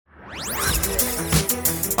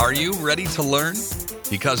Are you ready to learn?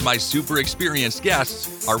 Because my super experienced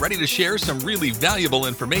guests are ready to share some really valuable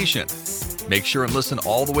information. Make sure and listen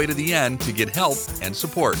all the way to the end to get help and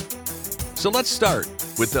support. So let's start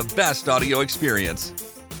with the best audio experience.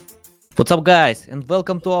 What's up, guys, and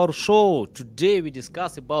welcome to our show. Today we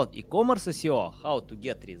discuss about e-commerce SEO, how to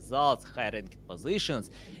get results, high-ranking positions,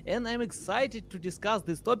 and I'm excited to discuss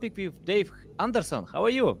this topic with Dave Anderson. How are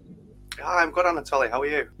you? Hi, I'm good, Anatoly. How are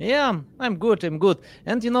you? Yeah, I'm good. And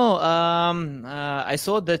I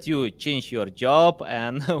saw that you changed your job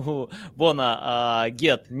and wanna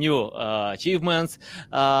get new achievements.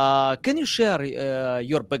 Can you share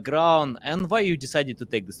your background and why you decided to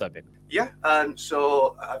take this topic? Yeah,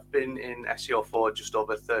 so I've been in SEO for just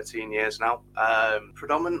over 13 years now,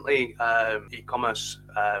 predominantly e-commerce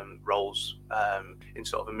roles in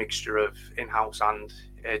sort of a mixture of in-house and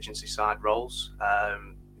agency side roles.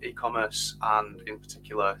 E-commerce and in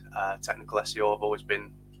particular technical SEO have always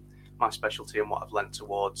been my specialty and what I've lent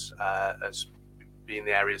towards as being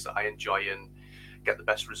the areas that I enjoy and get the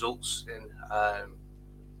best results in.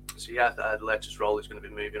 The latest role is going to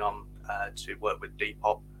be moving on to work with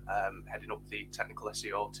Depop, heading up the technical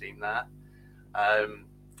SEO team there.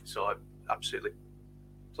 So I'm absolutely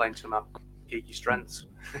playing to my geeky strengths.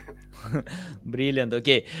 Brilliant.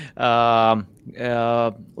 Okay,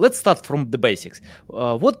 let's start from the basics.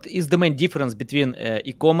 What is the main difference between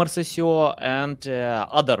e-commerce SEO and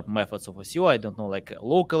other methods of SEO? I don't know, like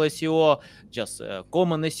local SEO, just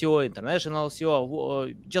common SEO, international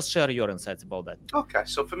SEO. Just share your insights about that. Okay,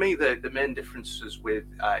 so for me, the main differences with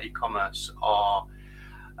e-commerce are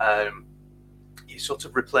you sort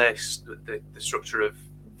of replace the structure of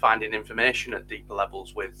finding information at deeper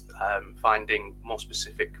levels with finding more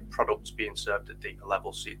specific products being served at deeper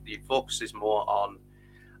levels. So the focus is more on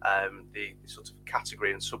the sort of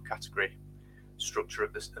category and subcategory structure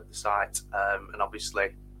of the site, and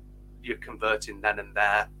obviously you're converting then and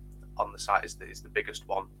there on the site is the biggest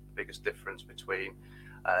one, the biggest difference between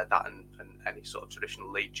that and any sort of traditional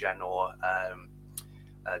lead gen or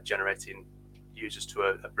generating users to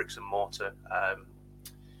a bricks and mortar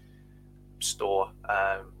store.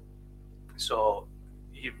 So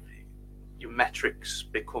your metrics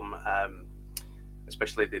become,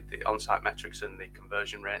 especially the on-site metrics and the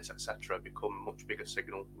conversion rates, etc., become much bigger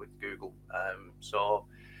signal with Google. So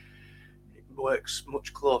it works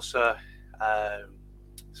much closer,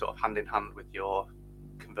 sort of hand in hand with your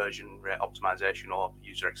conversion rate optimization or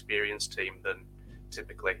user experience team than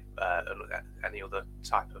typically any other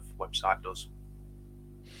type of website does.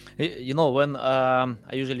 You know, when I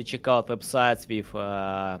usually check out websites with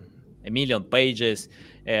 1 million pages,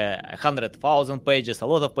 100,000 pages, a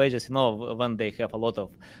lot of pages, you know, when they have a lot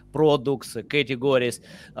of products, categories,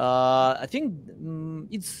 I think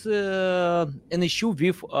it's an issue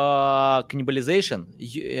with cannibalization.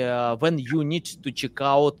 When you need to check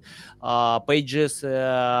out pages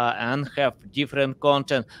and have different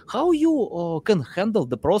content, how you can handle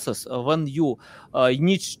the process when you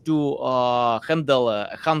need to handle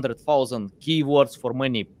 100,000 keywords for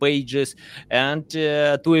many pages and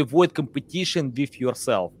to avoid competition with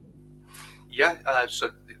yourself? Yeah, so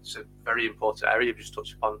it's a very important area you've just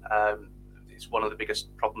touched upon. It's one of the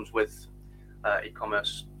biggest problems with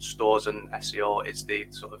e-commerce stores and SEO is the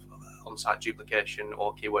sort of on-site duplication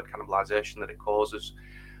or keyword cannibalization that it causes.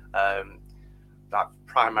 That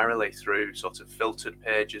primarily through sort of filtered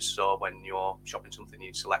pages. So when you're shopping something,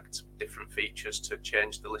 you select different features to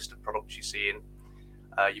change the list of products you're seeing.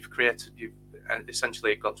 You've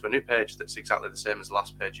essentially got to a new page that's exactly the same as the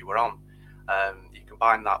last page you were on. You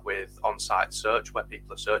combine that with on-site search where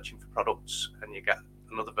people are searching for products, and you get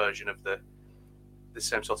another version of the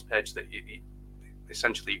same sort of page that you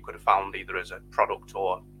essentially you could have found either as a product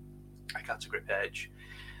or a category page.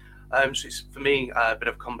 So it's, for me, a bit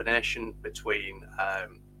of a combination between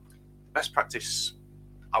best practice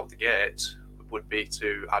out the gate would be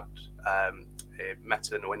to add a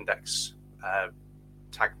meta no index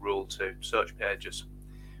tag rule to search pages,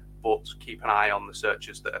 but keep an eye on the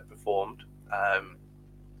searches that are performed.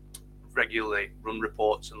 Regularly run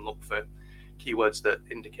reports and look for keywords that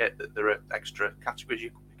indicate that there are extra categories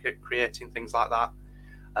you could be creating, things like that.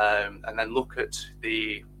 And then look at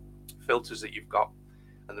the filters that you've got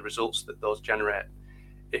and the results that those generate.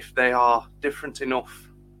 If they are different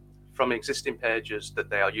enough from existing pages that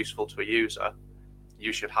they are useful to a user,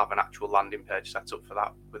 you should have an actual landing page set up for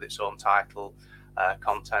that with its own title,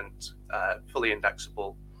 content, fully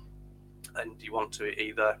indexable. And you want to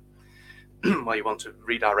either, you want to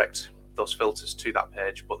redirect those filters to that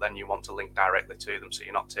page, but then you want to link directly to them so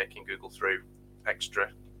you're not taking Google through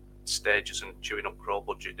extra stages and chewing up Crawl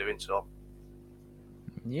budget doing so.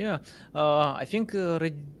 Yeah, I think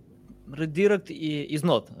redirect is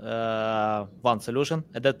not one solution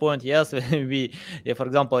at that point. Yes, for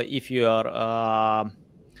example, if you are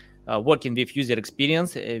working with user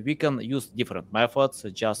experience, we can use different methods,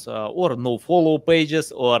 just or no follow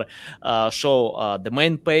pages, or show the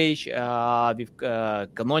main page with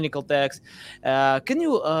canonical text. Can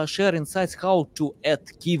you share insights how to add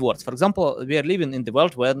keywords? For example, we are living in the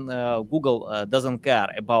world when Google doesn't care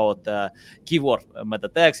about keyword meta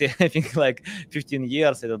tags. I think like 15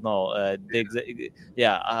 years, I don't know,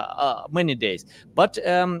 many days. But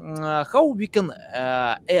how we can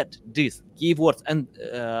add these keywords and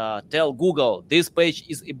tell Google this page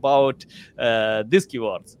is about these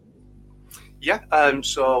keywords? Yeah,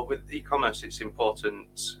 so with e-commerce, it's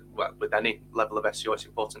important, well, with any level of SEO, it's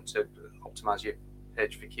important to optimize your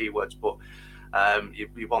page for keywords, but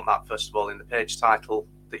you want that, first of all, in the page title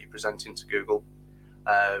that you're presenting to Google.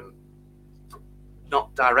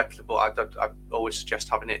 Not directly, but I always suggest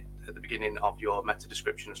having it at the beginning of your meta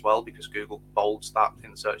description as well, because Google bolds that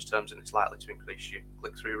in the search terms and it's likely to increase your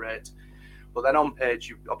click-through rate. But then on page,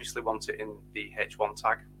 you obviously want it in the H1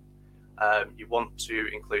 tag. You want to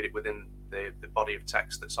include it within the body of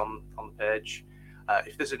text that's on the page.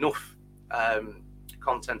 If there's enough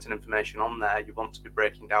content and information on there, you want to be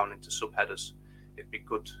breaking down into subheaders. It'd be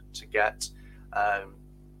good to get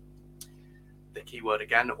the keyword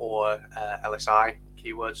again, or LSI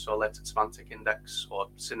keywords, so latent semantic index, or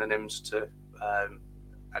synonyms to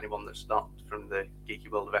anyone that's not from the geeky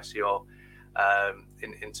world of SEO,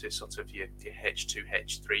 into sort of your H2,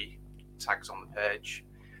 H3 tags on the page.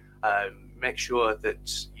 Make sure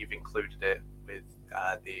that you've included it with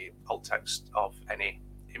the alt text of any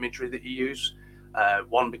imagery that you use.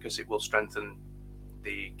 One, because it will strengthen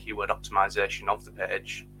the keyword optimization of the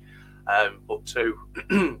page, but two,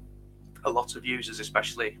 a lot of users,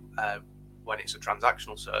 especially when it's a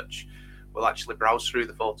transactional search, will actually browse through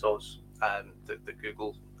the photos that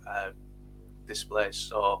Google displays.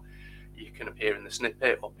 So you can appear in the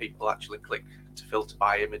snippet, or people actually click to filter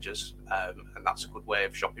by images, and that's a good way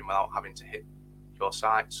of shopping without having to hit your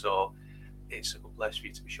site. So it's a good place for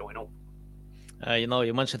you to be showing up.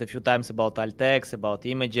 You mentioned a few times about alt text, about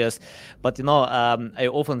images, but I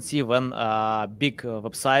often see when big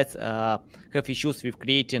websites have issues with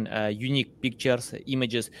creating unique pictures,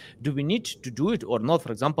 images. Do we need to do it or not?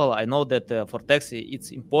 For example, I know that for text it's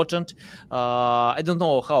important. I don't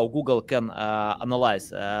know how Google can analyze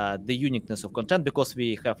the uniqueness of content, because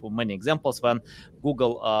we have many examples when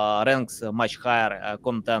Google ranks much higher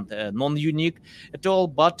content non-unique at all.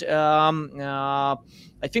 But I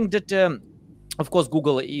think that of course,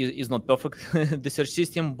 Google is not perfect, the search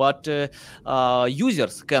system, but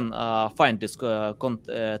users can find this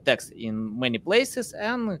text in many places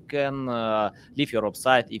and can leave your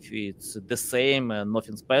website if it's the same,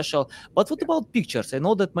 nothing special. But what about pictures? I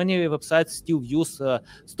know that many websites still use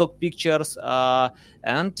stock pictures,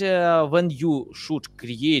 and when you should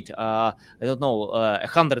create,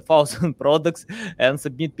 100,000 products and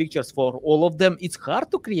submit pictures for all of them, it's hard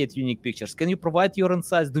to create unique pictures. Can you provide your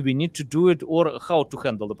insights? Do we need to do it, or how to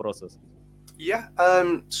handle the process? Yeah,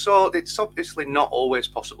 so it's obviously not always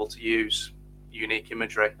possible to use unique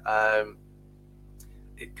imagery.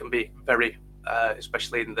 It can be very,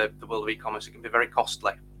 especially in the world of e-commerce, it can be very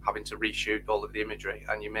costly having to reshoot all of the imagery,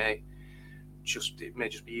 and it may just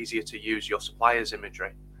be easier to use your supplier's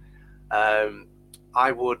imagery.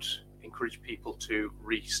 I would encourage people to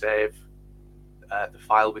resave the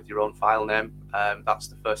file with your own file name. That's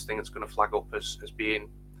the first thing that's going to flag up as being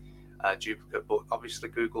duplicate. But obviously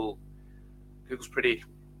Google's pretty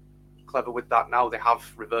clever with that now. They have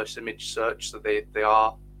reverse image search, so they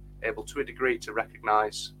are able to a degree to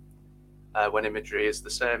recognize when imagery is the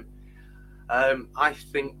same. I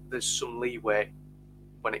think there's some leeway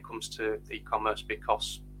when it comes to e-commerce,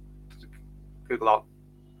 because Google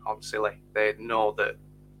aren't silly. They know that,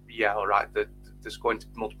 yeah, all right, there's going to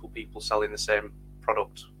be multiple people selling the same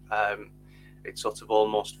product. It sort of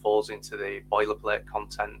almost falls into the boilerplate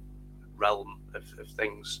content realm of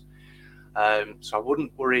things. So I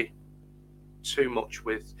wouldn't worry too much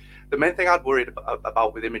with... The main thing I'd worry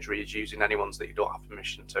about with imagery is using any ones that you don't have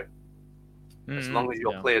permission to. As long as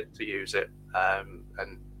you're cleared to use it,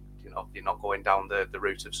 and you're not going down the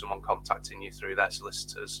route of someone contacting you through their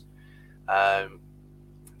solicitors,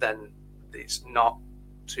 then it's not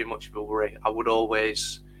too much of a worry. I would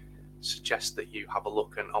always suggest that you have a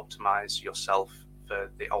look and optimize yourself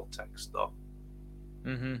for the alt text, though.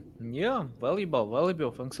 Yeah,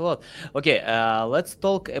 valuable. Thanks a lot. Okay, let's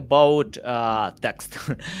talk about text.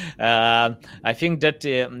 I think that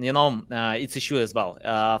it's issue as well.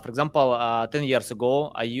 For example, 10 years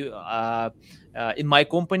ago, in my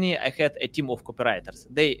company, I had a team of copywriters.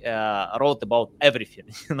 They wrote about everything,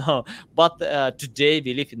 But today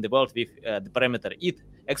we live in the world with the parameter it,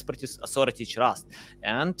 expertise, authority, trust,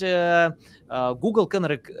 and Google can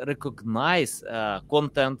recognize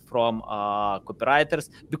content from copywriters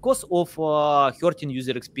because of hurting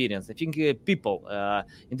user experience. I think people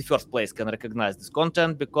in the first place can recognize this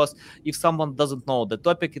content, because if someone doesn't know the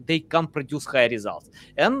topic, they can't produce high results.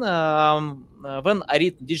 And when I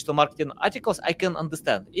read digital marketing articles, I can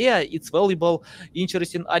understand, it's valuable,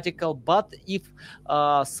 interesting article, but if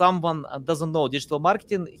someone doesn't know digital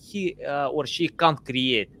marketing, he or she can't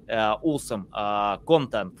create awesome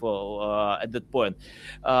content for at that point.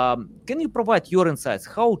 Can you provide your insights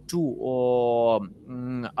how to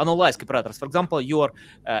analyze copywriters? For example, you're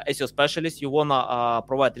SEO specialist, you wanna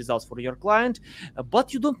provide results for your client,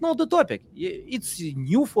 but you don't know the topic. It's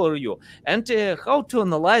new for you, and how to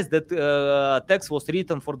analyze that text was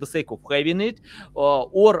written for the sake of having it,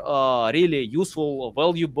 or really useful,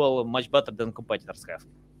 valuable, much better than competitors have.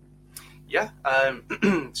 Yeah.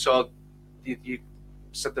 So you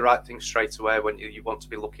said the right thing straight away when you want to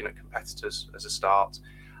be looking at competitors as a start.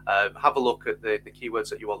 Have a look at the keywords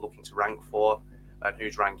that you are looking to rank for and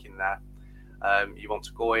who's ranking there. You want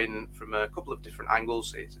to go in from a couple of different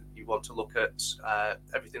angles. You want to look at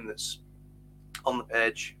everything that's on the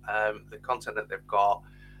page, the content that they've got,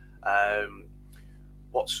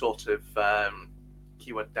 what sort of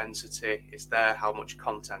keyword density is there, how much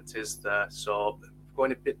content is there. So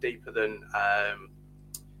going a bit deeper than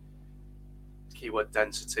keyword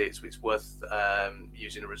density, it's worth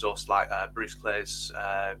using a resource like Bruce Clay's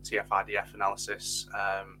TF-IDF analysis,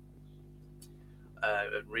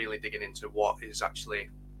 and really digging into what is actually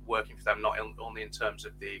working for them, not only in terms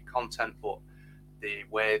of the content, but the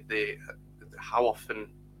way how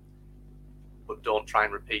often, but don't try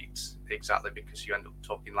and repeat exactly because you end up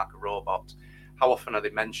talking like a robot. How often are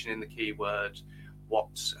they mentioning the keyword?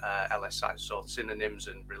 What LSI, so synonyms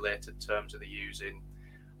and related terms are they using?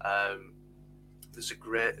 There's a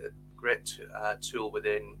great tool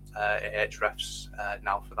within Ahrefs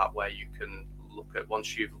now for that, where you can look at,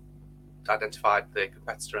 once you've identified the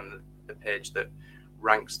competitor and the page that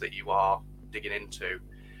ranks that you are digging into,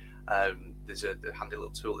 there's a handy little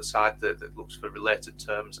tool at the side that looks for related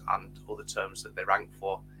terms and other terms that they rank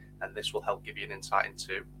for, and this will help give you an insight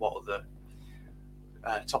into what other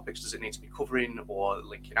topics does it need to be covering or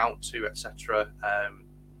linking out to, etc.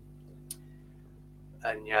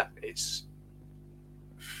 And yeah,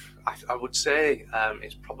 I would say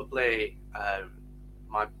it's probably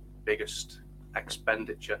my biggest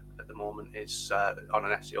expenditure at the moment is on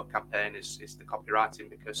an SEO campaign is the copywriting,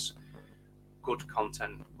 because good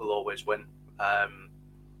content will always win.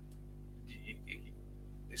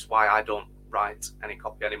 It's why I don't write any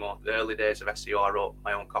copy anymore. The early days of SEO, I wrote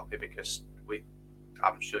my own copy because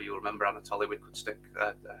I'm sure you'll remember, Anatoly, we could stick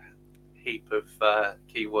a heap of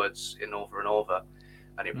keywords in over and over,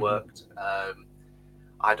 and it worked.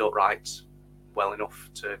 I don't write well enough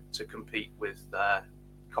to compete with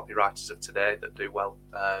copywriters of today that do well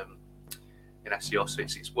in SEO. So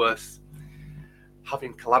it's worth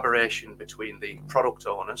having collaboration between the product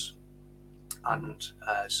owners and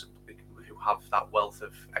who have that wealth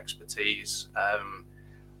of expertise.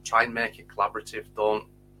 Try and make it collaborative. Don't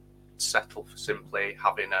settle for simply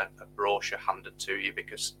having a brochure handed to you,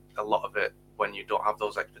 because a lot of it, when you don't have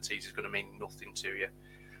those expertise, is going to mean nothing to you.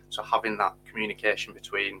 So having that communication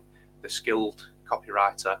between the skilled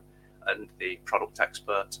copywriter and the product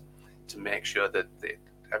expert to make sure that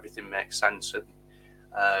everything makes sense. And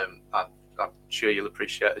I'm sure you'll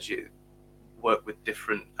appreciate, as you work with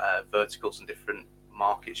different verticals and different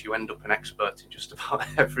markets, you end up an expert in just about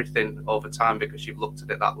everything over time because you've looked at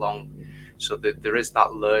it that long. So there is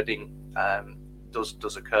that learning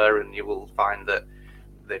does occur, and you will find that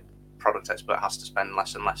the product expert has to spend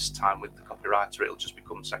less and less time with the copywriter. It'll just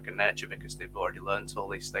become second nature because they've already learned all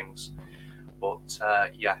these things. But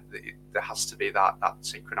there has to be that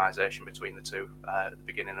synchronization between the two at the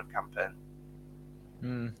beginning of campaign.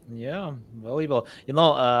 Yeah, valuable.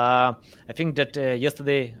 I think that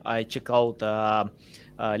yesterday I checked out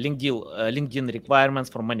LinkedIn requirements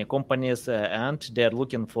for many companies, and they're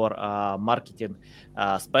looking for marketing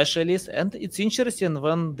specialists. And it's interesting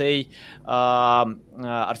when they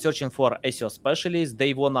are searching for SEO specialists,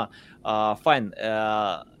 they wanna find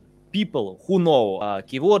people who know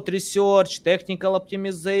keyword research, technical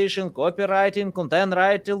optimization, copywriting, content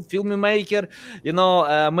writing, filmmaker,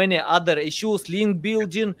 many other issues, link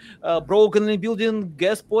building, broken link building,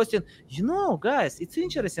 guest posting. Guys, it's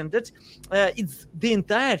interesting that it's the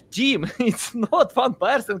entire team. It's not one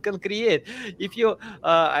person can create. If you,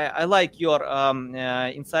 I like your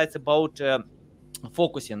insights about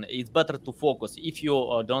focusing. It's better to focus. If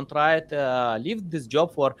you don't try it, leave this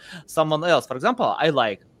job for someone else. For example, I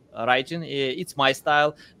like writing. It's my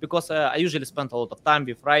style because I usually spend a lot of time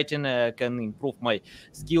with writing, can improve my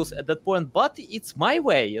skills at that point, but it's my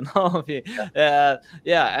way, you know.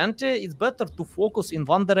 And it's better to focus in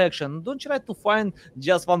one direction. Don't try to find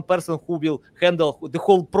just one person who will handle the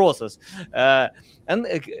whole process. And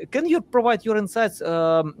can you provide your insights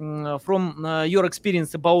from your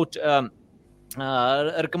experience about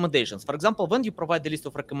recommendations? For example, when you provide the list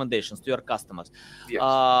of recommendations to your customers,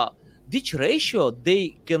 Yes. Which ratio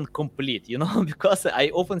they can complete, you know? Because I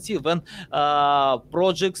often see when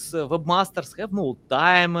projects, webmasters have no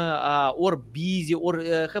time or busy or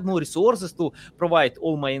have no resources to provide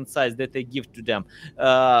all my insights that I give to them.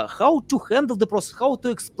 How to handle the process, how to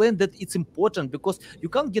explain that it's important, because you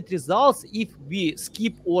can't get results if we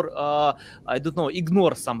skip or I don't know,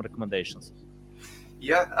 ignore some recommendations.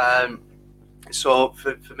 Yeah. So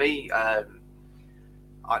for me,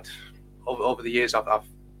 over the years, I've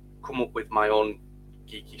come up with my own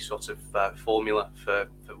geeky sort of formula for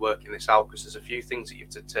working this out, because there's a few things that you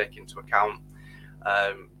have to take into account.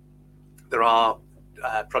 There are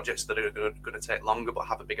projects that are going to take longer but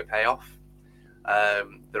have a bigger payoff.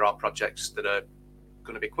 There are projects that are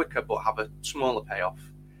going to be quicker but have a smaller payoff.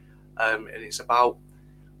 And it's about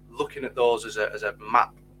looking at those as a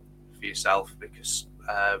map for yourself, because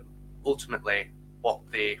ultimately what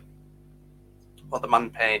the man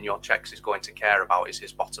paying your checks is going to care about is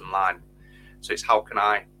his bottom line. So it's how can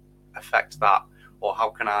I affect that, or how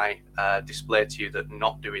can I display to you that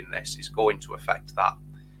not doing this is going to affect that,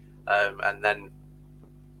 and then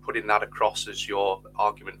putting that across as your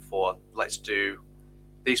argument for let's do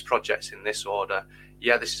these projects in this order.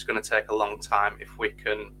 Yeah, this is going to take a long time. If we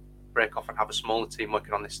can break off and have a smaller team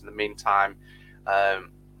working on this in the meantime,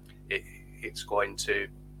 it's going to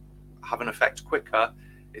have an effect quicker.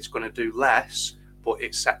 It's going to do less, but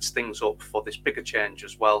it sets things up for this bigger change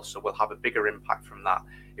as well. So we'll have a bigger impact from that.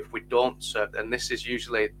 If we don't serve, and this is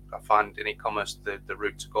usually, I find in e-commerce, the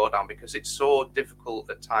route to go down, because it's so difficult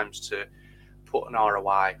at times to put an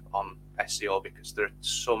ROI on SEO because there are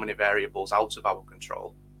so many variables out of our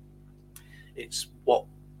control. It's what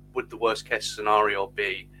would the worst case scenario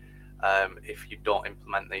be if you don't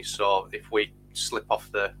implement these. So if we slip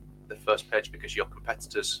off the first page because your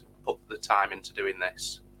competitors put the time into doing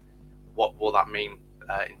this, what will that mean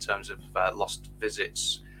in terms of lost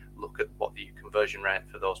visits? Look at what the conversion rate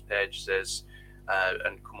for those pages is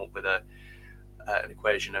and come up with an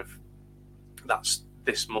equation of that's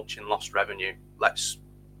this much in lost revenue. Let's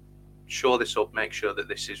show this up, make sure that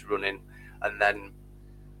this is running, and then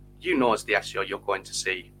as the SEO you're going to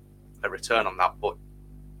see a return on that, but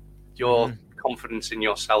your confidence in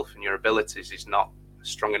yourself and your abilities is not a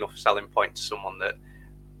strong enough selling point to someone that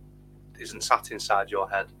isn't sat inside your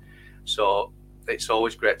head. So it's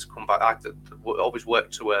always great to come back. I always work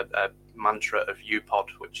to a mantra of UPOD,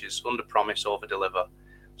 which is under promise, over deliver.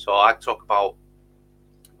 So I talk about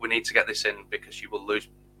we need to get this in because you will lose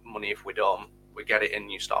money if we don't. We get it in,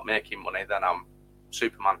 you start making money, then I'm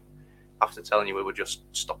Superman. After telling you we were just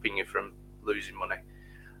stopping you from losing money.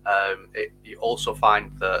 You also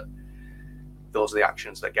find that those are the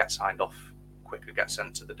actions that get signed off quicker, get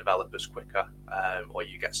sent to the developers quicker, or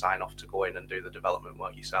you get signed off to go in and do the development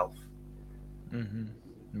work yourself.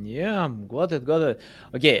 Yeah, got it.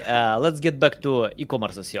 Okay, let's get back to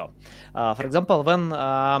e-commerce SEO. For example, when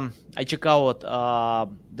I check out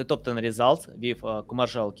the top 10 results with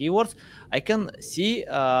commercial keywords, I can see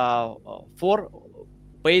 4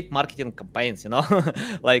 paid marketing campaigns,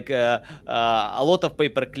 like a lot of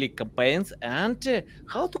pay-per-click campaigns, and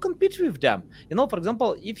how to compete with them. For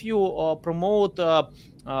example, if you promote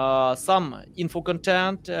some info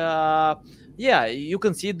content, you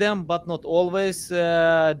can see them, but not always.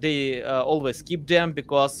 They always skip them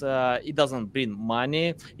because it doesn't bring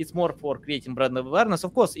money. It's more for creating brand awareness.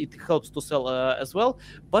 Of course, it helps to sell as well.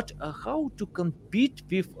 But how to compete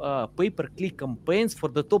with pay-per-click campaigns for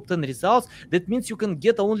the top 10 results? That means you can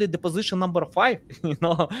get only the position number 5,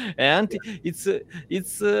 And it's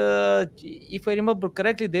if I remember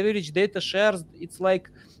correctly, the average data shares it's like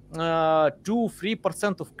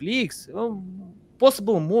 2-3% of clicks.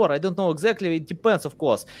 Possible more, I don't know exactly. It depends, of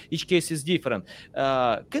course. Each case is different.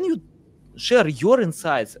 Can you share your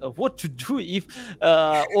insights of what to do if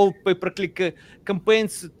all pay-per-click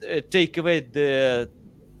campaigns take away the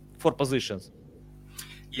 4 positions?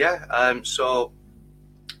 Yeah, so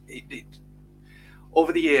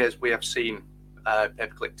over the years we have seen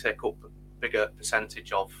pay-per-click take up a bigger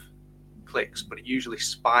percentage of clicks, but it usually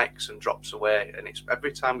spikes and drops away, and it's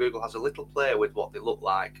every time Google has a little play with what they look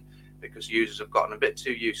like, because users have gotten a bit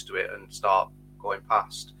too used to it and start going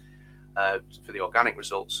past for the organic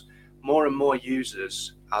results. More and more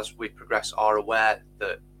users, as we progress, are aware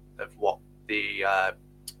of what the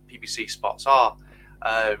PPC spots are.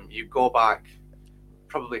 You go back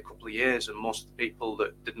probably a couple of years, and most of the people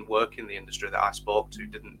that didn't work in the industry that I spoke to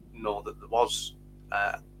didn't know that there was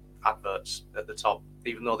adverts at the top,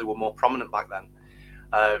 even though they were more prominent back then.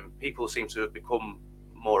 People seem to have become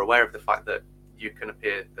more aware of the fact that you can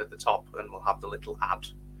appear at the top and will have the little ad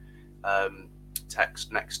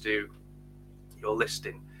text next to your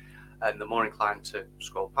listing, and they're more inclined to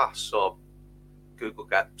scroll past. So Google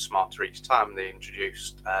get smarter each time. They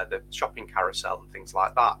introduced the shopping carousel and things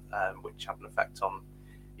like that, which have an effect on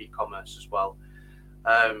e-commerce as well.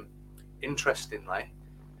 Interestingly,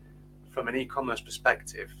 from an e-commerce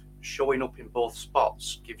perspective, showing up in both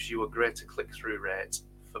spots gives you a greater click-through rate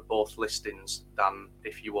for both listings than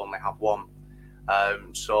if you only have one.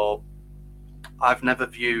 So I've never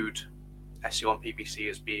viewed SEO and PPC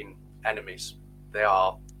as being enemies. They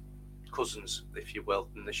are cousins, if you will,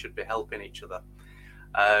 and they should be helping each other.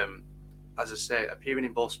 As I say, appearing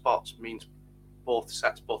in both spots means both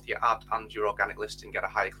sets, both your ad and your organic listing, get a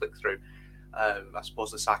higher click-through. I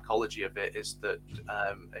suppose the psychology of it is that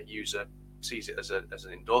a user sees it as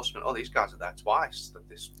an endorsement. Oh, these guys are there twice.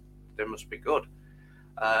 They must be good.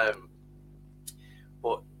 But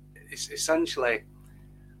it's essentially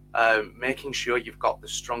making sure you've got the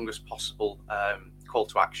strongest possible call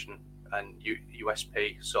to action and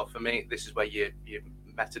USP. So for me, this is where your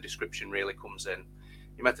meta description really comes in.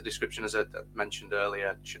 Your meta description, as I mentioned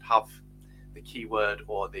earlier, should have the keyword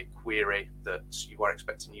or the query that you are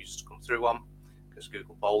expecting users to come through on, because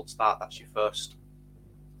Google bolds that. That's your first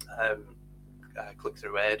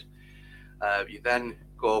click-through aid. You then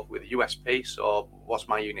go with a USP. So what's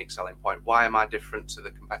my unique selling point? Why am I different to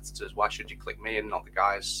the competitors? Why should you click me and not the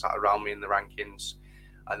guys sat around me in the rankings?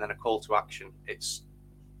 And then a call to action. It's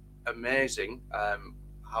amazing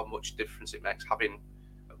how much difference it makes having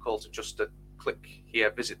a call to just to click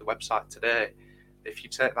here, visit the website today. If you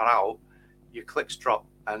take that out, your clicks drop,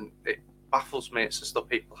 and it baffles me. It's as though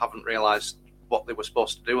people haven't realised what they were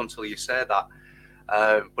supposed to do until you say that.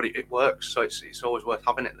 But it works, so it's always worth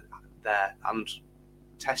having it there and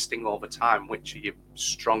testing over time which are your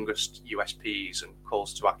strongest USPs and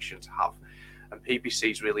calls to action to have. And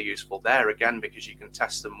PPC is really useful there again because you can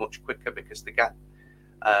test them much quicker because they get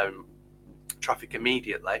traffic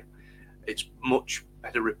immediately. It's much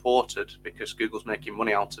better reported because Google's making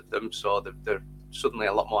money out of them, so they're suddenly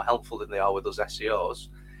a lot more helpful than they are with us SEOs.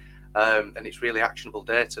 And it's really actionable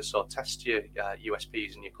data, so test your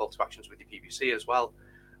USPs and your call to actions with your PPC as well.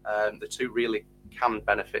 The two really can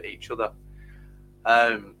benefit each other.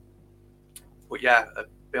 But yeah,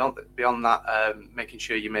 beyond that, making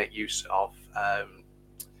sure you make use of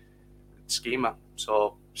schema.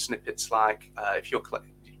 So snippets like if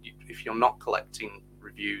you're not collecting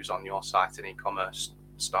reviews on your site in e-commerce,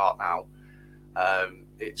 start now.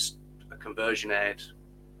 It's a conversion aid,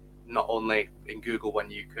 not only in Google when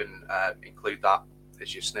you can include that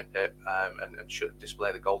as your snippet and should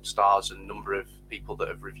display the gold stars and number of people that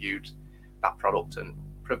have reviewed that product, and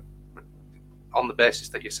on the basis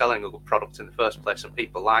that you're selling a good product in the first place and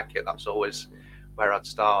people like it, that's always where I'd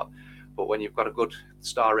start. But when you've got a good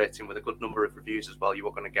star rating with a good number of reviews as well, you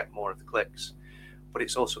are going to get more of the clicks. But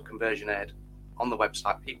it's also conversion aid on the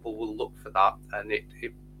website. People will look for that, and it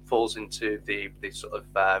falls into the sort of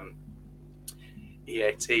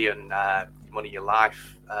EAT and Money Your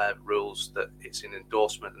Life rules, that it's an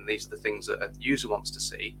endorsement, and these are the things that a user wants to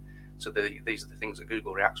see. So these are the things that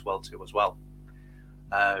Google reacts well to as well.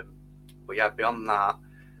 But yeah, beyond that,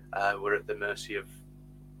 we're at the mercy of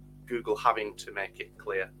Google having to make it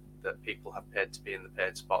clear that people have paid to be in the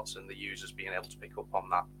paid spots and the users being able to pick up on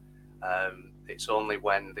that. It's only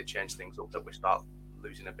when they change things up that we start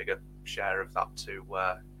losing a bigger share of that to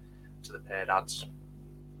the paid ads.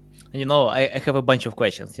 I have a bunch of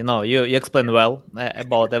questions. You explain well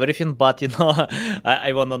about everything, but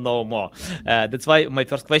I want to know more. That's why my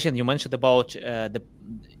first question, you mentioned about the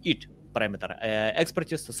each parameter,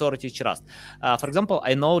 expertise, authority, trust. For example,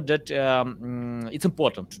 I know that it's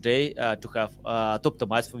important today to have to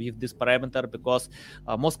optimize with this parameter, because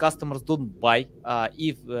most customers don't buy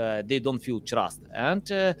if they don't feel trust. And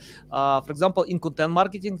for example, in content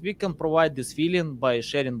marketing, we can provide this feeling by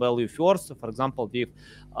sharing value first. For example, with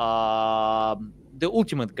the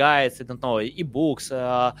ultimate guides, I don't know, ebooks,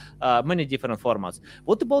 many different formats.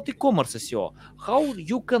 What about e-commerce SEO? How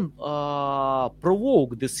you can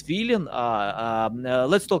provoke this feeling?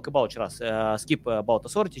 Let's talk about trust. Skip about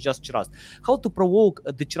authority, just trust. How to provoke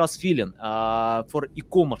the trust feeling for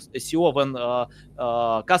e-commerce SEO when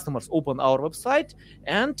customers open our website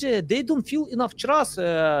and they don't feel enough trust?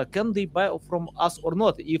 Can they buy from us or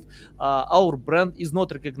not if our brand is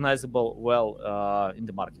not recognizable well in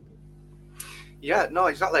the market? Yeah, no,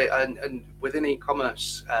 exactly. And within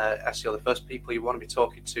e-commerce SEO, the first people you want to be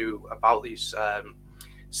talking to about these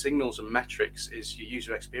signals and metrics is your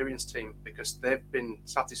user experience team, because they've been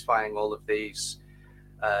satisfying all of these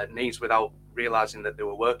needs without realizing that they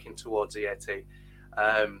were working towards EAT,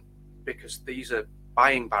 because these are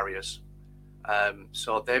buying barriers.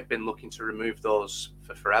 So they've been looking to remove those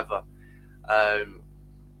for forever.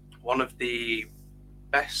 One of the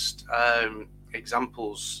best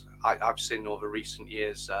examples I've seen over recent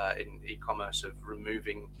years in e-commerce of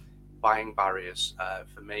removing buying barriers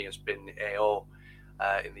for me has been AO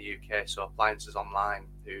in the UK. So Appliances Online,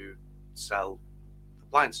 who sell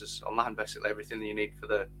appliances online, basically everything that you need for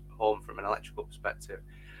the home from an electrical perspective.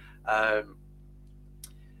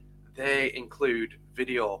 They include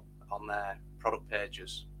video on their product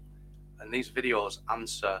pages, and these videos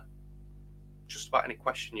answer just about any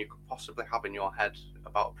question you could possibly have in your head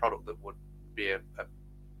about a product that would be a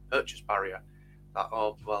purchase barrier. That,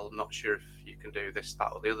 oh, well, I'm not sure if you can do this,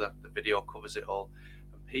 that, or the other. The video covers it all.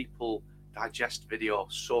 And people digest video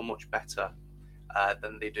so much better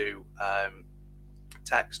than they do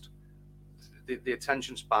text. The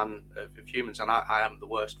attention span of humans, and I am the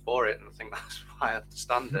worst for it, and I think that's why I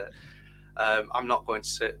understand it. I'm not going to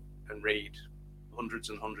sit and read hundreds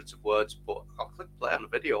and hundreds of words, but I'll click play on a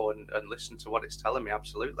video and listen to what it's telling me,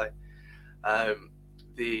 absolutely.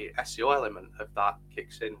 The SEO element of that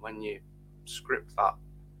kicks in when you script that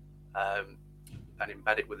and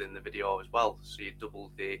embed it within the video as well. So you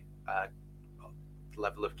double the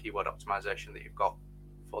level of keyword optimization that you've got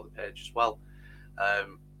for the page as well.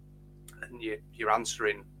 And you're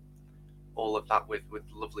answering all of that with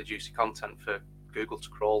lovely juicy content for Google to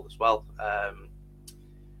crawl as well.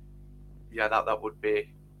 Yeah, that would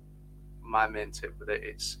be my main tip with it.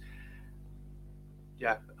 It's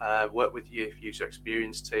work with your user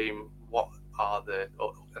experience team. What are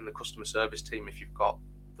and the customer service team, if you've got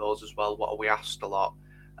those as well. What are we asked a lot?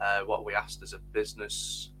 What are we asked as a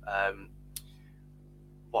business?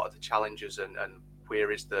 What are the challenges and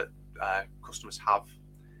queries that customers have?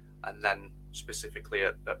 And then specifically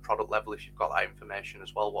at product level, if you've got that information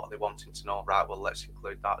as well, what are they wanting to know? Right, well, let's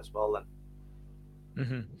include that as well then.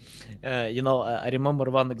 I remember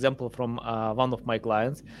one example from one of my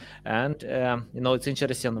clients, and it's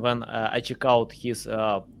interesting when I check out his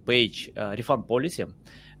page, refund policy,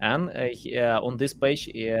 and on this page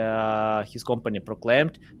his company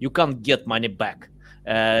proclaimed, you can't get money back.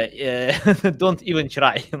 Don't even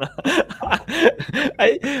try.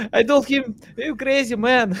 I told him, you crazy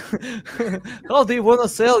man. How do you want to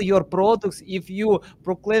sell your products if you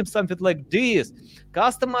proclaim something like this?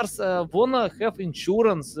 Customers wanna have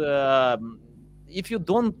insurance. If you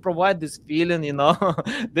don't provide this feeling,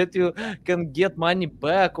 that you can get money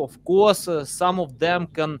back, of course, some of them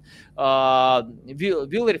can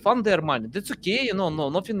will refund their money. That's okay, no,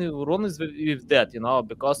 nothing wrong with that,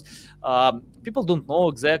 because people don't know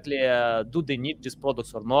exactly do they need these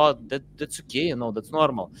products or not. That's okay, that's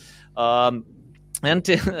normal. And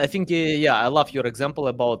I think, I love your example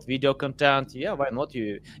about video content. Yeah, why not?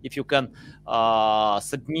 If you can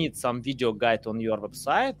submit some video guide on your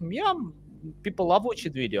website, people love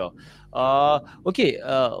watching video. Okay,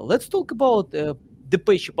 let's talk about the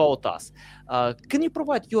page about us. Can you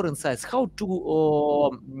provide your insights how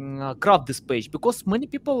to craft this page? Because many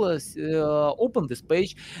people open this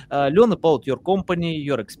page, learn about your company,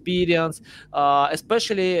 your experience,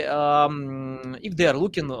 especially if they are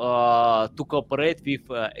looking to cooperate with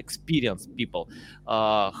experienced people.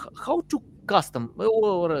 How to custom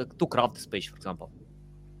or to craft this page, for example?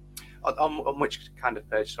 On which kind of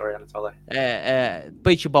page? Sorry, Anatoly.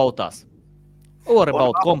 Page about us or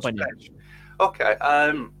about company. Page. Okay.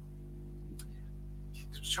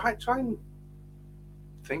 Try and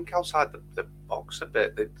think outside the box a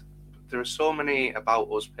bit. There are so many about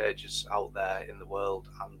us pages out there in the world,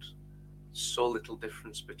 and so little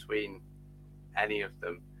difference between any of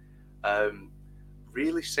them.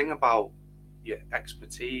 Really sing about your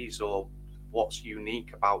expertise or what's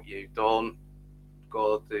unique about you. Don't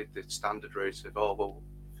go the standard route of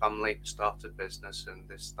family started business and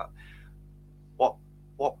this, that.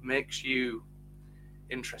 What makes you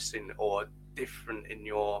interesting or different in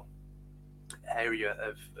your area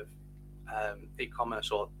of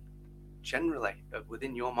e-commerce or generally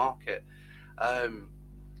within your market.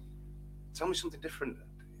 Tell me something different.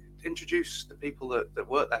 Introduce the people that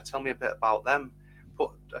work there. Tell me a bit about them.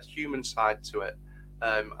 Put a human side to it.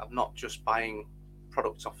 I'm not just buying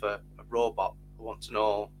products off a robot. I want to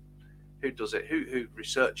know who does it, who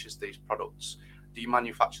researches these products. Do you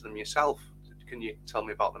manufacture them yourself? Can you tell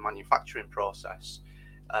me about the manufacturing process?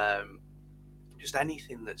 Just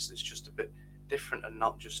anything that's just a bit different and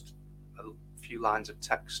not just a few lines of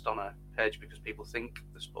text on a page because people think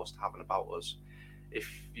they're supposed to have an about us. If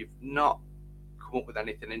you've not come up with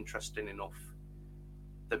anything interesting enough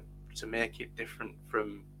to make it different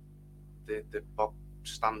from the bog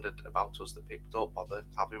standard about us that people don't bother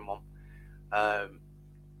having one,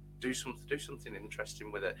 do something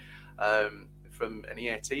interesting with it. From an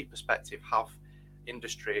EAT perspective, have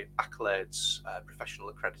industry accolades, professional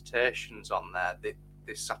accreditations on there.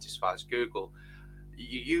 This satisfies Google.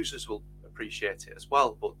 Your users will appreciate it as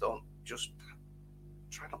well, but don't just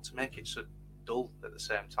try not to make it so dull at the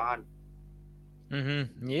same time.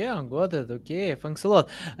 Yeah, got it. Okay, thanks a lot.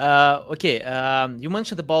 You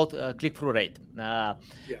mentioned about click-through rate.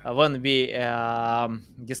 When we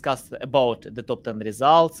discussed about the top 10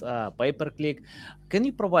 results, pay-per-click, can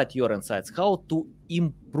you provide your insights how to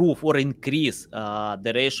improve or increase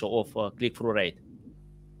the ratio of click-through rate?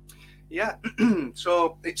 Yeah,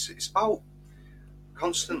 so it's about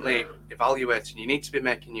constantly evaluating. You need to be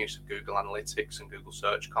making use of Google Analytics and Google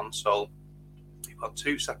Search Console. You've got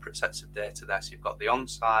two separate sets of data there. So you've got the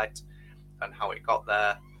on-site and how it got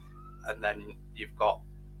there, and then you've got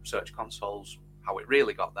Search Console's how it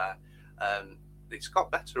really got there. It's got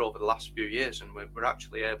better over the last few years, and we're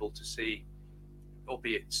actually able to see,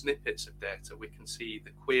 albeit snippets of data, we can see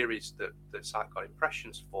the queries that the site got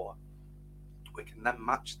impressions for. We can then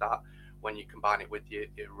match that when you combine it with your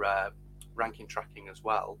ranking tracking as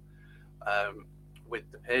well,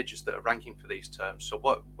 with the pages that are ranking for these terms. So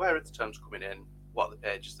where are the terms coming in? What are the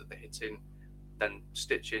pages that they're hitting? Then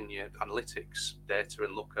stitch in your analytics data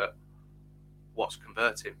and look at what's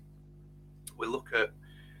converting. We look at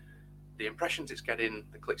the impressions it's getting,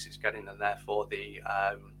 the clicks it's getting, and therefore the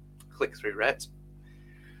click-through rate.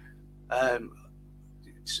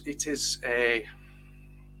 It is a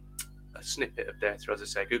snippet of data, as I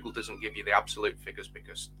say. Google doesn't give you the absolute figures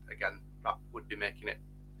because, again, that would be making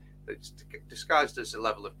it's disguised as a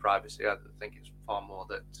level of privacy. I think it's far more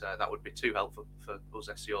that would be too helpful for us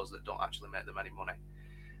SEOs that don't actually make them any money.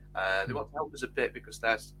 They want to help us a bit because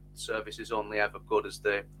their service is only ever good as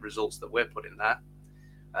the results that we're putting there.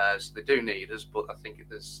 So they do need us, but I think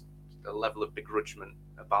there's a level of begrudgment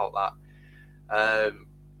about that.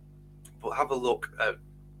 But have a look at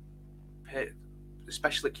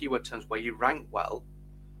especially keyword terms where you rank well,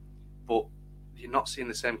 but you're not seeing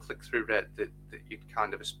the same click-through rate that you'd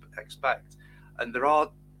kind of expect. And there are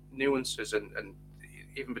nuances and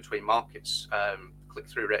even between markets,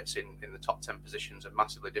 click-through rates in the top 10 positions are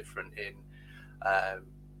massively different in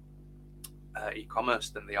e-commerce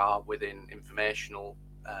than they are within informational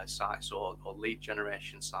sites or lead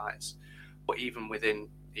generation sites. But even within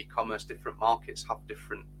e-commerce, different markets have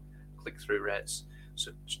different click-through rates.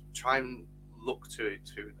 So try and look to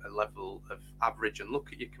a level of average and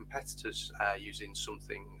look at your competitors using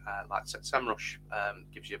something like SEMrush.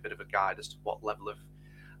 Gives you a bit of a guide as to what level of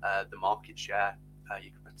the market share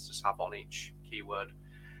your competitors have on each keyword.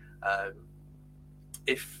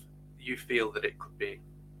 If you feel that it could be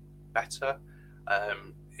better,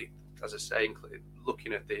 as I say,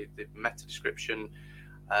 looking at the meta description,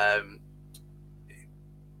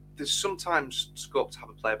 there's sometimes scope to have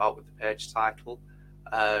a play about with the page title.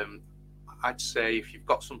 I'd say if you've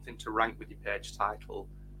got something to rank with your page title,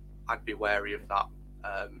 I'd be wary of that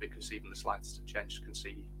because even the slightest change can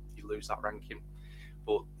see you lose that ranking.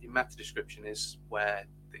 But your meta description is where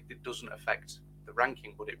it doesn't affect the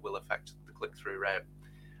ranking, but it will affect the click-through rate.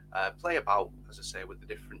 Play about, as I say, with the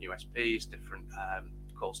different USPs, different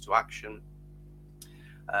calls to action.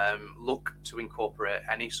 Look to incorporate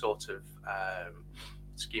any sort of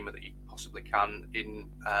schema that you possibly can in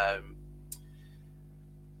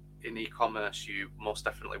e-commerce. You most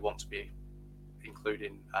definitely want to be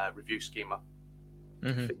including review schema.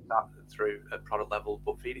 Feed that through at product level,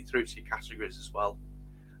 but feed it through to your categories as well.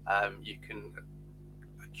 You can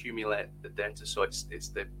accumulate the data, so it's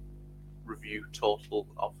the review total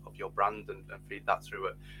of your brand and feed that through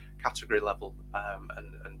at category level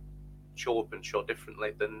and show up and show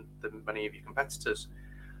differently than many of your competitors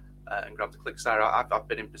and grab the clicks there. I've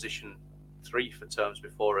been in position 3 for terms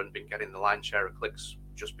before and been getting the lion's share of clicks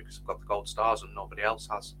just because I've got the gold stars and nobody else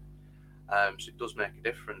has. So it does make a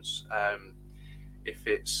difference. If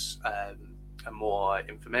it's a more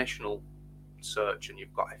informational search and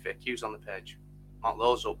you've got FAQs on the page, mark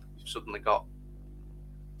those up. You've suddenly got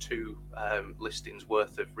 2 listings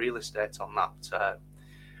worth of real estate on that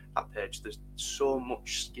page. There's so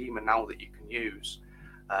much schema now that you can use.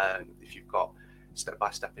 If you've got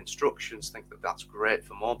step-by-step instructions, think that that's great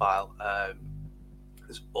for mobile.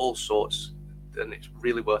 There's all sorts, and it's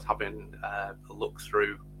really worth having a look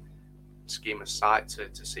through Schema's site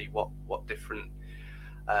to see what different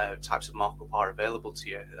types of markup are available to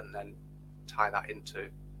you, and then tie that into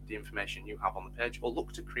the information you have on the page, or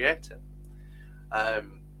look to create it.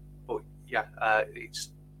 But yeah,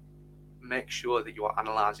 it's make sure that you are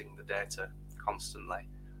analysing the data constantly,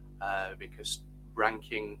 because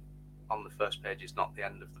ranking on the first page is not the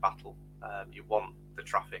end of the battle. You want the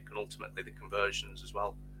traffic and ultimately the conversions as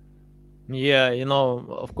well. Yeah,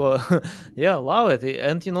 of course. Yeah, love it.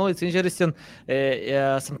 And it's interesting.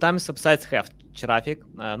 Sometimes websites have traffic,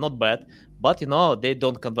 not bad, but they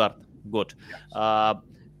don't convert good. Yes.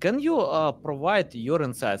 Can you provide your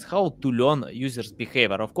insights how to learn users'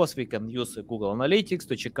 behavior? Of course, we can use Google Analytics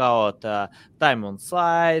to check out time on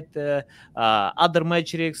site, other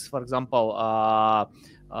metrics, for example. I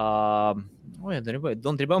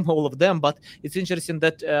don't remember all of them, but it's interesting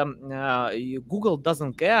that Google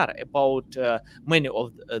doesn't care about many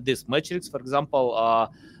of these metrics. For example,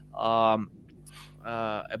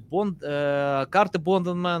 a bond, cart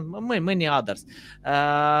abandonment, many others.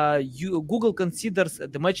 Google considers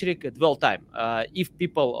the metric dwell time. If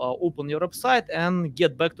people open your website and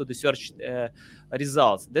get back to the search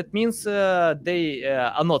results, that means they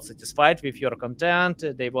are not satisfied with your content.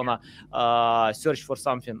 They wanna search for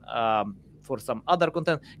something. For some other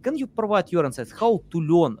content. Can you provide your insights how to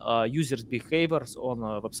learn users' behaviors on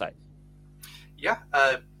a website? Yeah.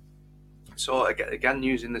 So again,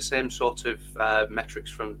 using the same sort of metrics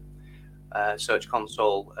from Search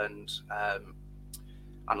Console and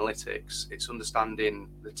analytics, it's understanding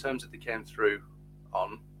the terms that they came through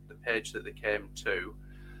on the page that they came to.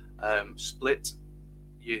 Split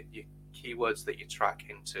your keywords that you track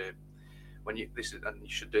into and you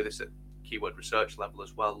should do this at keyword research level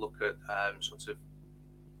as well. Look at sort of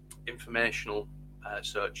informational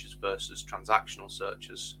searches versus transactional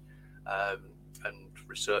searches, and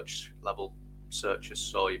research level searches.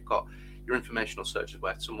 So you've got your informational searches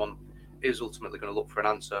where someone is ultimately going to look for an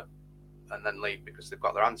answer and then leave because they've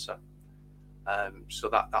got their answer. So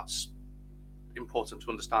that's important to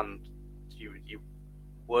understand. You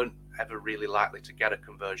weren't ever really likely to get a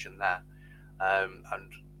conversion there,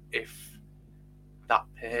 and if that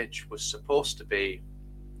page was supposed to be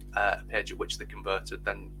a page at which they converted,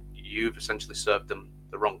 then you've essentially served them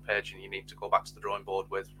the wrong page, and you need to go back to the drawing board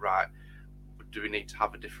with, right, do we need to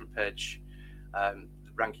have a different page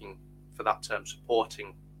ranking for that term,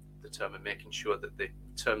 supporting the term, and making sure that the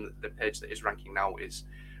page that is ranking now is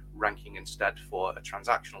ranking instead for a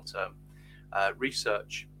transactional term.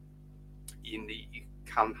 Research, you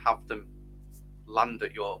can have them land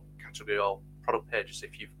at your category or product pages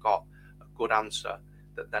if you've got a good answer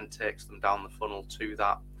that then takes them down the funnel to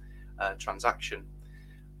that transaction.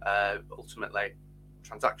 Ultimately,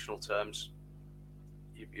 transactional terms,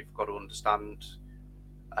 you've got to understand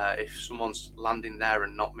if someone's landing there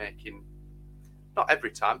and not making, not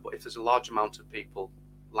every time, but if there's a large amount of people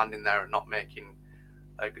landing there and not making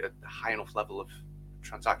a high enough level of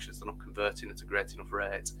transactions, they're not converting at a great enough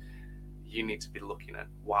rate, you need to be looking at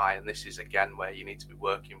why. And this is again where you need to be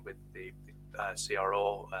working with the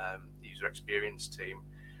CRO, user experience team,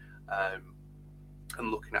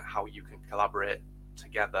 and looking at how you can collaborate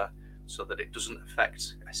together so that it doesn't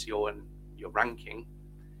affect SEO and your ranking,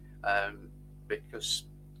 because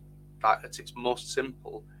that at its most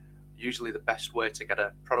simple, usually the best way to get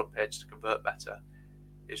a product page to convert better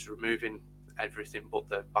is removing everything but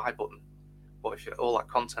the buy button. But if all that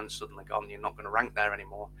content's suddenly gone, you're not going to rank there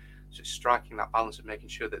anymore. So it's striking that balance of making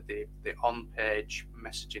sure that the on-page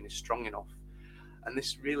messaging is strong enough. And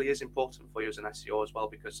this really is important for you as an SEO as well,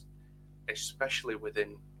 because especially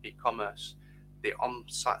within e-commerce, the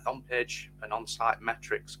on-page and on-site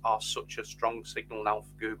metrics are such a strong signal now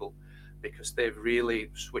for Google, because they've really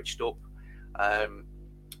switched up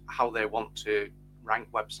how they want to rank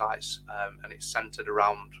websites, and it's centered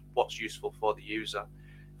around what's useful for the user.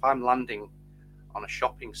 If I'm landing on a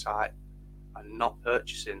shopping site and not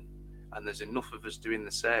purchasing, and there's enough of us doing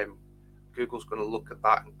the same, Google's going to look at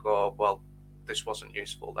that and go, well, this wasn't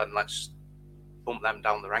useful, then let's bump them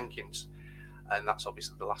down the rankings. And that's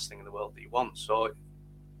obviously the last thing in the world that you want. So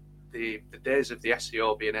the days of the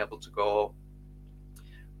SEO being able to go,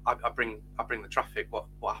 I bring the traffic,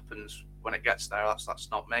 what happens when it gets there, that's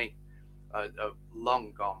not me, are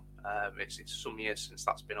long gone. It's some years since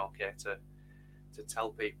that's been okay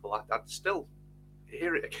tell people. I'd still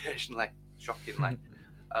hear it occasionally, shockingly,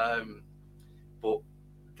 but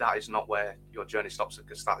that is not where your journey stops,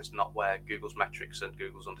 because that is not where Google's metrics and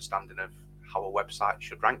Google's understanding of how a website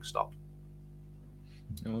should rank stop.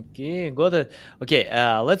 Okay, got it. Okay,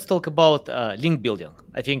 let's talk about link building.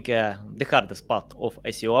 I think the hardest part of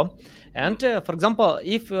SEO. And for example,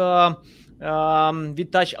 if we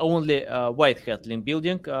touch only white hat link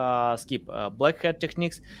building, skip black hat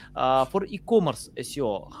techniques for e-commerce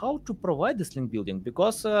SEO, how to provide this link building?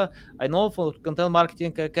 Because I know for content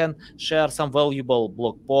marketing, I can share some valuable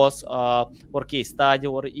blog posts or case study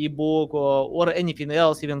or ebook or anything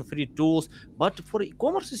else, even free tools. But for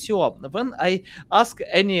e-commerce SEO, when I ask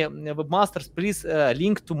any webmasters, please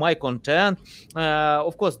link to my content,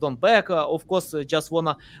 of course, don't beg. Of course, just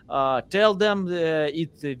wanna tell them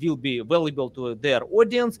it will be valuable to their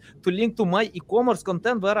audience to link to my e-commerce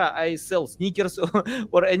content where I sell sneakers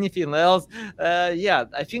or anything else. Yeah,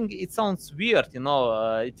 I think it sounds weird,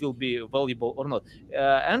 it will be valuable or not.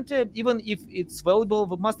 And even if it's valuable,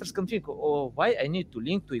 webmasters can think, oh, why I need to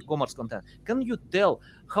link to e-commerce content? Can you tell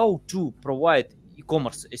how to provide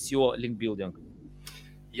e-commerce SEO link building?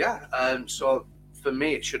 Yeah, so for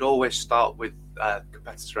me, it should always start with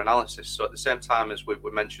competitor analysis. So at the same time as we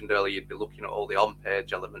mentioned earlier, you'd be looking at all the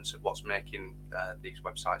on-page elements of what's making these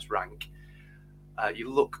websites rank. You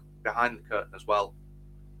look behind the curtain as well.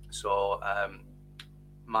 So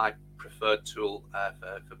my preferred tool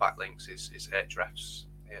for backlinks is Ahrefs.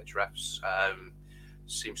 Ahrefs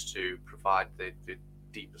seems to provide the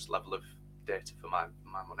deepest level of data for my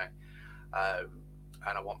money.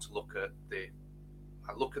 And I want to look at the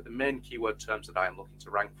main keyword terms that I am looking to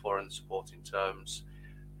rank for and the supporting terms.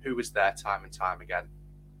 Who is there time and time again?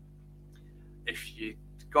 If you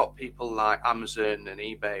got people like Amazon and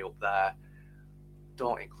eBay up there,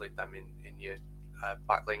 don't include them in your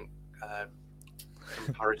backlink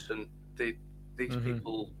comparison. These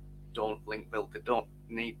people don't link build. They don't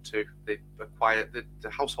need to. They acquire the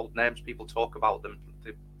household names. People talk about them.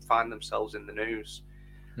 They find themselves in the news.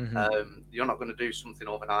 You're not going to do something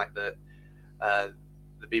overnight that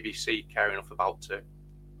the BBC care enough about to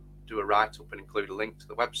do a write-up and include a link to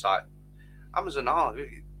the website. Amazon are.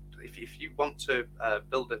 If you want to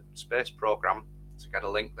build a space program to get a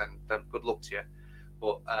link, then good luck to you.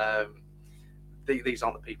 But these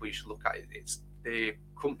aren't the people you should look at. It's the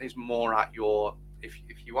companies more at your.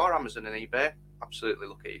 If you are Amazon and eBay, absolutely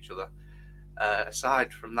look at each other.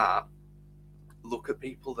 Aside from that, look at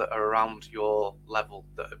people that are around your level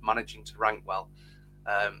that are managing to rank well.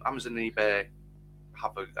 Amazon and eBay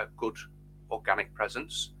have a good organic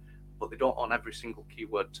presence, but they don't own every single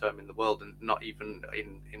keyword term in the world, and not even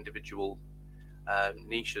in individual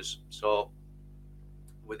niches. So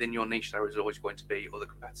within your niche, there is always going to be other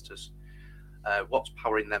competitors. What's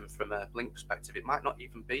powering them from a link perspective? It might not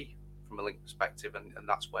even be from a link perspective, and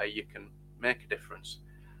that's where you can make a difference.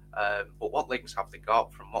 But what links have they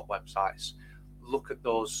got from what websites? Look at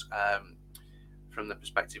those from the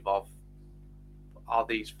perspective of, are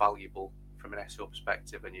these valuable from an SEO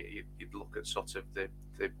perspective? And you'd look at sort of the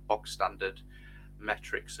bog standard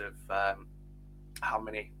metrics of how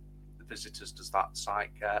many visitors does that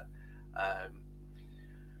site get,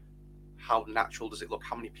 how natural does it look,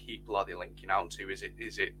 how many people are they linking out to, is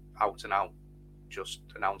it out and out just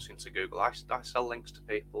announcing to Google, I sell links to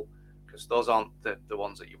people, because those aren't the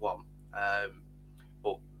ones that you want.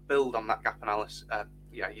 But build on that gap analysis.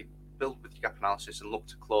 You build with your gap analysis and look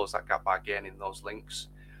to close that gap by gaining those links.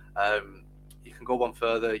 You can go one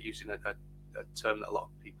further using a term that a lot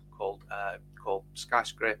of people call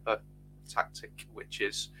skyscraper tactic, which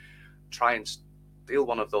is try and steal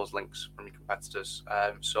one of those links from your competitors.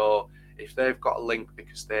 So if they've got a link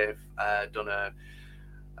because they've done a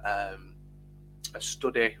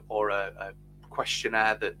study or a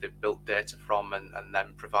questionnaire that they've built data from and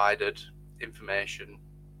then provided information,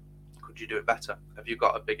 could you do it better? Have you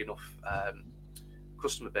got a big enough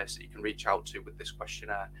customer base that you can reach out to with this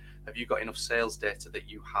questionnaire? Have you got enough sales data that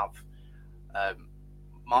you have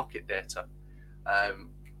market data?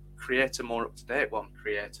 Create a more up-to-date one,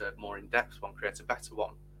 create a more in-depth one, create a better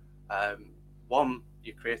one.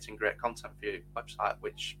 You're creating great content for your website,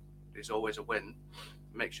 which is always a win.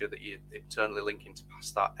 Make sure that you're internally linking to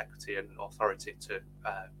pass that equity and authority to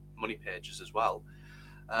money pages as well.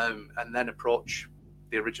 And then approach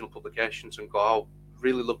the original publications and go, oh,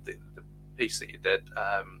 really love the piece that you did.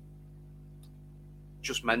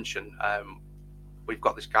 Just mention, we've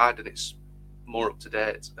got this guide and it's more up to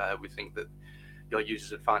date. We think that your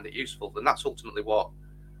users would find it useful. And that's ultimately what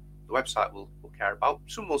the website will care about.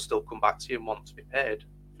 Some will still come back to you and want to be paid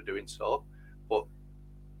for doing so. But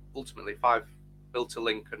ultimately, if I've built a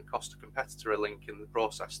link and cost a competitor a link in the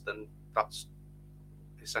process, then that's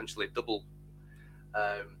essentially double.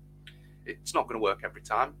 It's not going to work every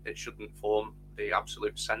time. It shouldn't form the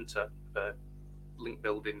absolute center of a link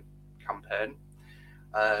building campaign.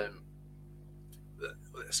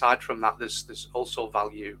 Aside from that, there's also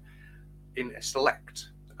value in a select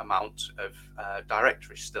amount of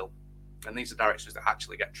directories still, and these are directories that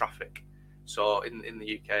actually get traffic. So in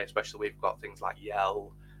the UK especially, we've got things like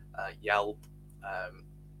Yelp,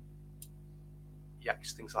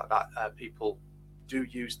 Yext, things like that. People do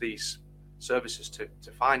use these services to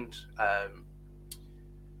find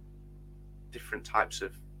different types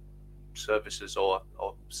of services or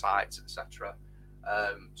sites, etc.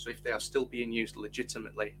 So if they are still being used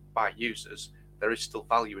legitimately by users, there is still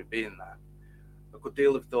value in being there. A good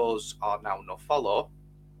deal of those are now nofollow,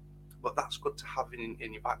 but that's good to have in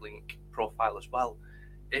your backlink profile as well.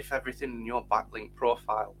 If everything in your backlink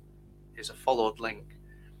profile is a followed link,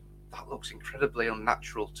 that looks incredibly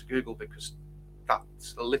unnatural to Google, because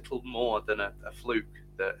that's a little more than a fluke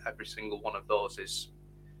that every single one of those is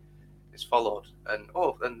followed. And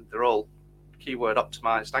they're all keyword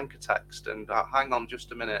optimized anchor text, and hang on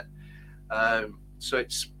just a minute. So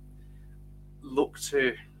it's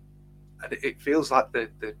and it feels like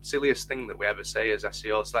the silliest thing that we ever say as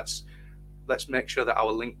SEOs. Let's make sure that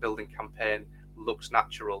our link building campaign looks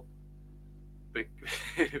natural,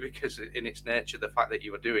 because in its nature, the fact that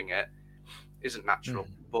you are doing it isn't natural.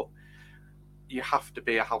 But you have to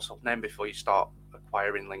be a household name before you start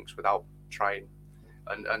acquiring links without trying.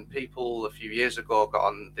 And people a few years ago got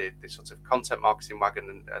on the sort of content marketing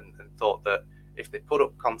wagon and thought that if they put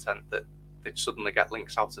up content that they'd suddenly get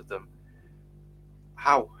links out of them.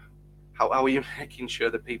 How are you making sure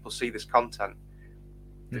that people see this content?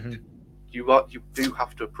 You do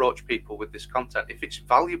have to approach people with this content. If it's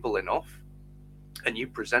valuable enough and you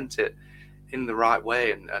present it in the right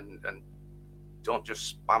way, and don't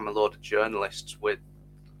just spam a load of journalists with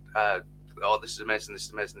this is amazing, this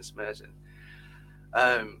is amazing, this is amazing.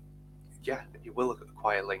 You will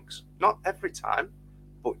acquire links. Not every time,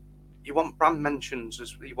 but you want brand mentions.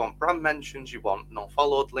 You want brand mentions, you want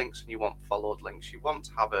non-followed links, and you want followed links. You want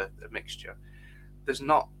to have a mixture. There's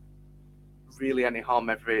not really any harm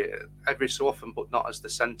every so often, but not as the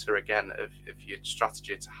center again of your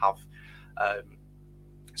strategy to have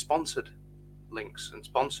sponsored links and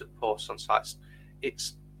sponsored posts on sites.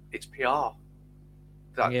 It's PR.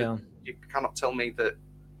 You cannot tell me that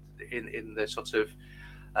in the sort of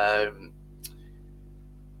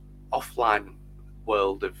offline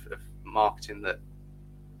world of marketing that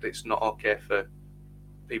it's not okay for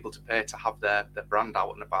people to pay to have their brand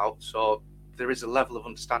out and about. So there is a level of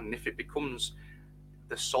understanding. If it becomes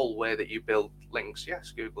the sole way that you build links,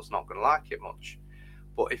 yes, Google's not going to like it much.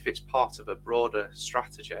 But if it's part of a broader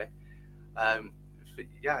strategy,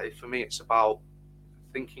 for me, it's about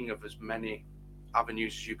thinking of as many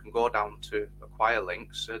avenues as you can go down to acquire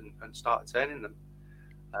links and start attaining them.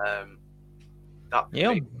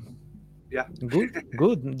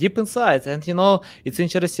 Good, deep insights. And it's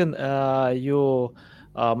interesting. You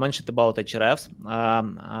mentioned about Ahrefs.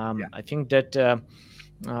 I think that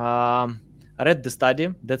I read the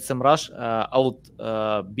study that SEMrush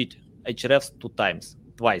outbid Ahrefs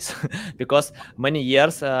twice because many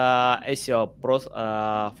years SEO pros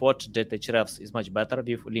thought that Ahrefs is much better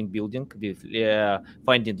with link building, with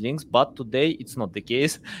finding links, but today it's not the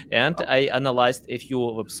case. And I analyzed a few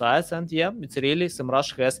websites, and it's really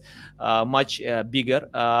SEMrush has much bigger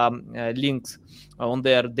links on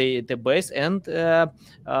their database, and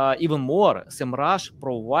even more, SEMrush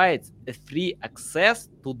provides a free access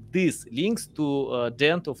to these links to the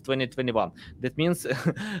end of 2021. That means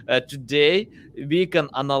today we can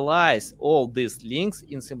analyze all these links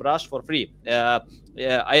in SEMrush for free. I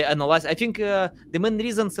think the main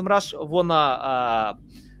reason SEMrush wanna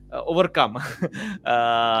overcome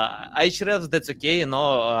Ahrefs, that's okay.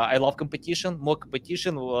 I love competition, more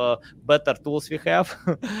competition, better tools we have.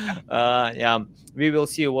 We will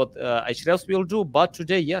see what Ahrefs will do, but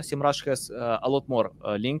today, SEMrush has a lot more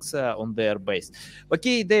links on their base.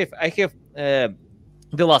 Okay, Dave, I have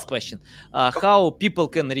the last question. How people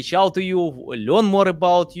can reach out to you, learn more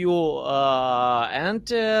about you,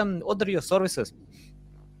 and order your services?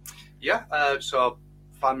 So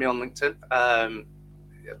find me on LinkedIn.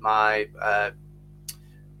 My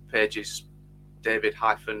page is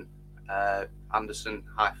David-Anderson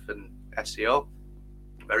SEO.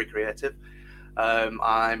 Very creative.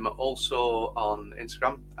 I'm also on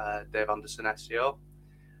Instagram, Dave Anderson SEO.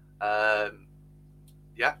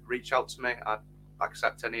 Reach out to me. I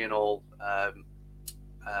accept any and all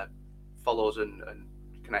follows and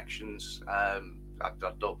connections. I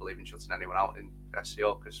don't believe in shutting anyone out in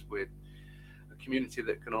SEO, because we're a community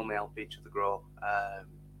that can only help each other grow.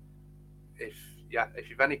 If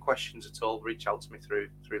you've any questions at all, reach out to me through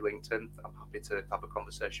LinkedIn. I'm happy to have a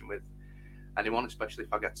conversation with anyone, especially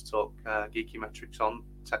if I get to talk geeky metrics on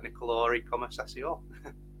technical or e-commerce SEO.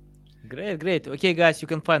 Great. Okay, guys, you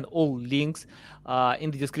can find all links in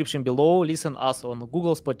the description below. Listen us on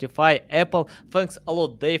Google, Spotify, Apple. Thanks a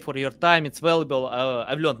lot, Dave, for your time. It's valuable.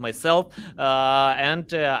 I've learned myself,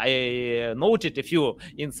 and I noted a few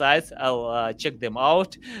insights. I'll check them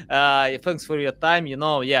out. Thanks for your time.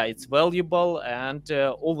 It's valuable, and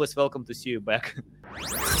always welcome to see you back.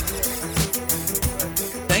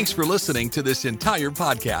 Thanks for listening to this entire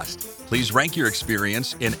podcast. Please rank your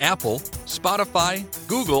experience in Apple, Spotify,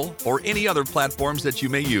 Google, or any other platforms that you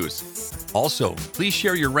may use. Also, please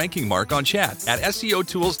share your ranking mark on chat at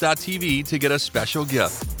SEOtools.tv to get a special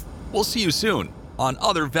gift. We'll see you soon on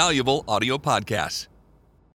other valuable audio podcasts.